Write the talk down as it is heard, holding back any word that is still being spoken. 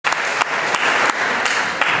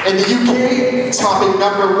In the UK, topic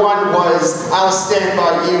number 1 was I'll Stand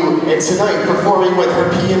By You, and tonight performing with her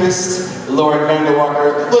pianist, Lauren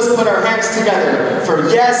Vanderwalker. Let's put our hands together for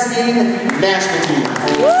Yasmeen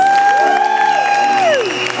Najmeddine.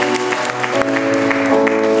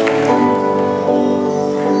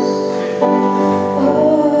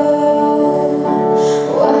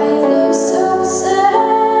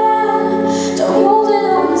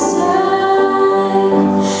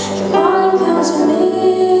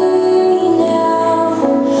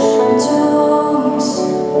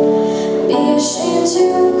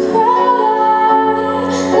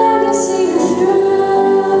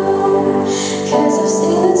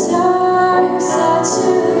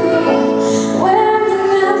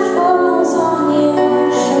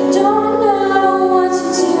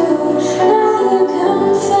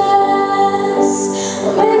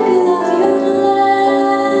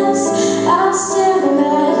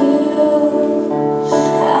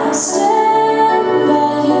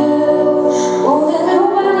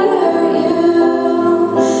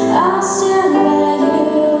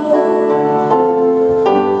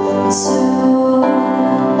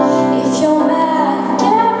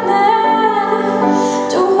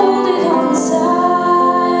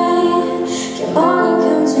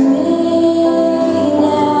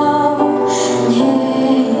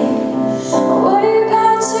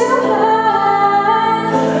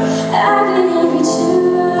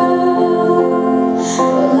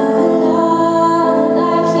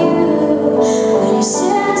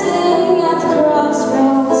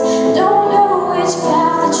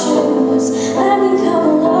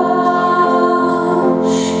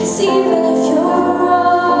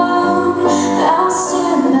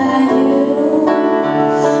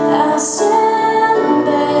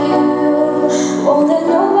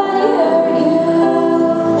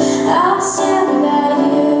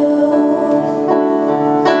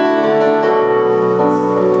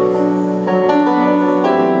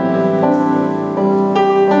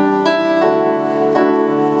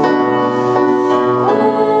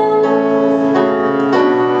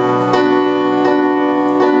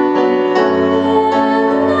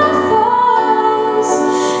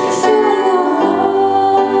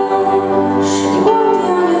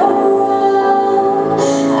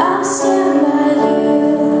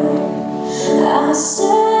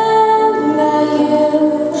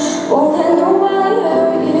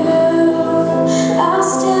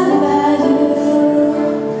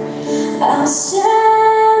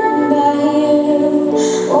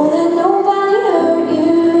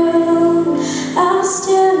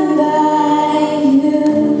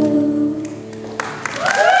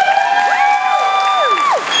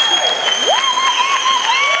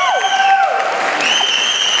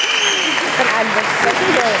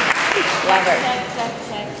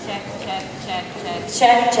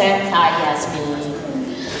 Check, check. Hi,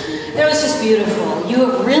 Yasmeen. It was just beautiful. You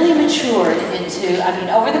have really matured into, I mean,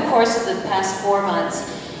 over the course of the past 4 months,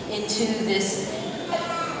 into this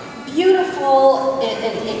beautiful,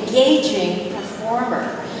 engaging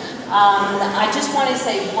performer. I just want to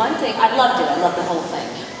say one thing. I loved it. I loved the whole thing.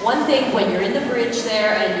 One thing, when you're in the bridge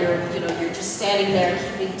there and you're just standing there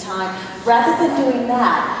keeping time, rather than doing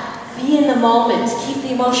that, be in the moment, keep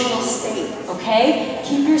the emotional state, okay?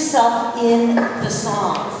 Keep yourself in the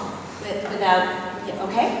song without,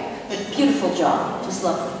 okay? But beautiful job, just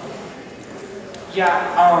lovely.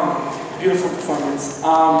 Yeah, beautiful performance.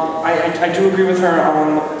 I do agree with her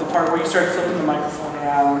on the part where you started flipping the microphone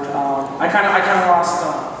around. I kind of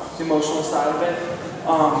lost the emotional side of it.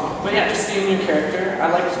 But yeah, just stay in your character. I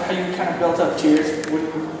liked how you kind of built up tears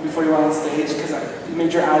before you went on stage, because you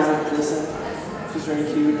made your eyes like glisten. It was very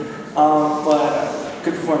cute. But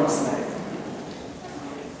good performance tonight.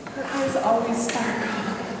 Her eyes always sparkle.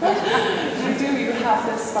 You do, you have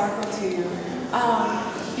this sparkle to you.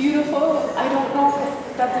 Beautiful. I don't know,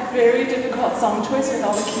 that's a very difficult song choice with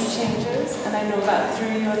all the key changes, and I know that threw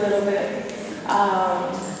you a little bit.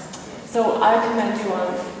 So I commend you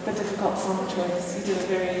on the difficult song choice. You did a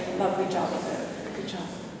very lovely job of it. Good job.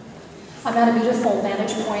 I'm at a beautiful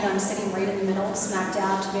vantage point. I'm sitting right in the middle, smack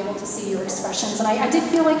dab, to be able to see your expressions. And I did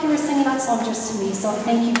feel like you were singing that song just to me, so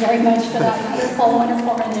thank you very much for that beautiful,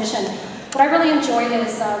 wonderful rendition. What I really enjoyed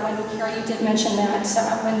is when Karen, you did mention that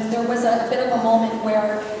when there was a bit of a moment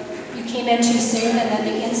where you came in too soon and then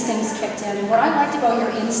the instincts kicked in. And what I liked about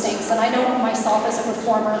your instincts, and I know myself as a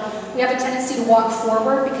performer, we have a tendency to walk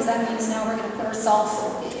forward because that means now we're going to put ourselves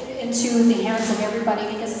into the hands of everybody,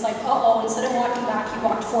 because it's like, uh-oh, instead of walking back, you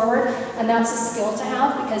walked forward, and that's a skill to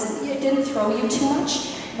have because it didn't throw you too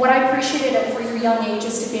much. What I appreciated for your young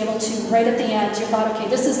ages to be able to, right at the end, you thought, okay,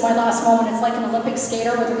 this is my last moment. It's like an Olympic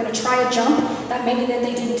skater where they're going to try a jump that maybe that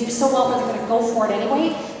they didn't do so well, but they're going to go for it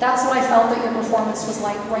anyway. That's what I felt that your performance was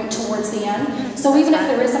like right towards the end. So even if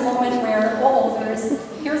there is a moment where, oh,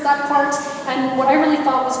 here's that part. And what I really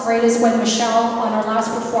thought was great is when Michelle on our last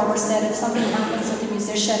performer said, if something happens with a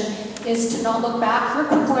musician, is to not look back. You're a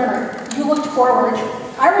quick learner. You looked forward.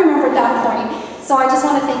 I remembered that point. So I just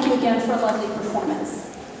want to thank you again for a lovely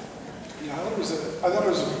performance. Yeah, I thought it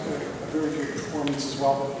was a very good performance as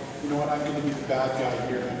well, but you know what, I'm going to be the bad guy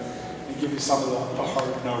here and give you some of the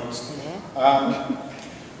hard notes.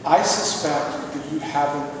 I suspect that you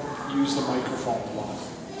haven't used the microphone a lot.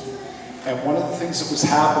 And one of the things that was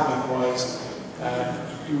happening was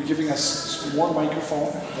you were giving us more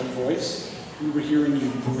microphone than voice. We were hearing you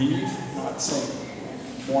breathe, not sing,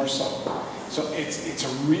 more so. So it's a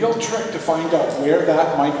real trick to find out where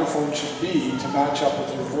that microphone should be to match up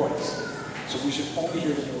with your voice. So we should only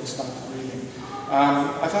hear the notes, not the breathing.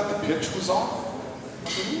 I thought the pitch was off.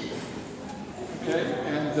 Okay,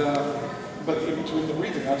 and but in between the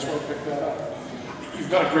breathing, that's where I picked that up. You've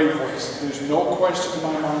got a great voice. There's no question in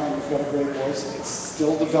my mind that you've got a great voice. It's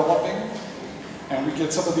still developing, and we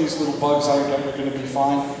get some of these little bugs out that are going to be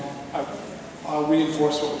fine. I'll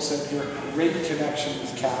reinforce what we said here. Great connection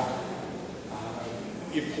with Kat.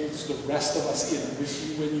 It pulls the rest of us in with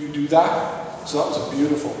you when you do that. So that was a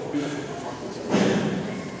beautiful, beautiful performance.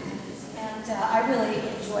 And I really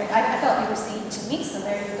enjoyed, I felt you were saying to me, so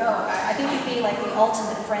there you go. I think you'd be like the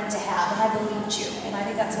ultimate friend to have, and I believed you. And I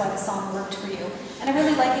think that's why the song worked for you. And I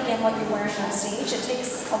really like, again, what you're wearing on stage. It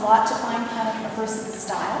takes a lot to find kind of a person's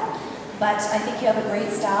style. But I think you have a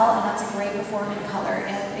great style, and that's a great performing color.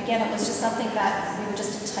 And again, it was just something that we were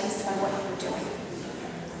just enticed by what you were doing.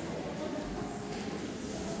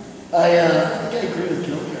 I agree with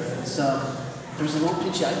Gil here. There's a little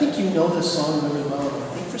pitchy. I think you know this song really well.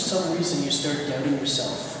 I think for some reason you start doubting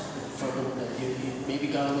yourself for a little bit. You maybe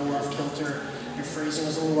got a little off kilter. Your phrasing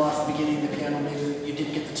was a little off at the beginning of the piano. Maybe you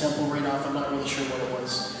didn't get the tempo right off. I'm not really sure what it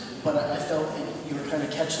was. But I felt you were kind of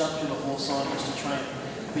catching up through the whole song just to try and,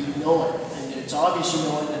 but you know it. And it's obvious you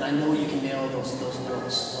know it, and I know you can nail those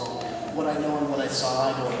notes. So what I know and what I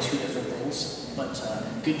saw, I know are two different things. But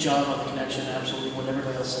good job on the connection, absolutely. What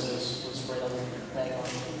everybody else said was right on the bang on.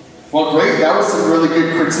 Well, great. That was some really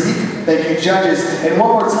good critique. Thank you, judges. And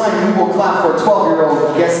one more time, we will clap for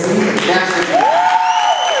 12-year-old Yasmeen Najmeddine.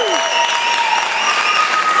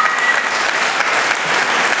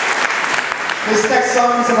 This next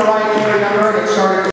song is an Mariah Carey number, and it started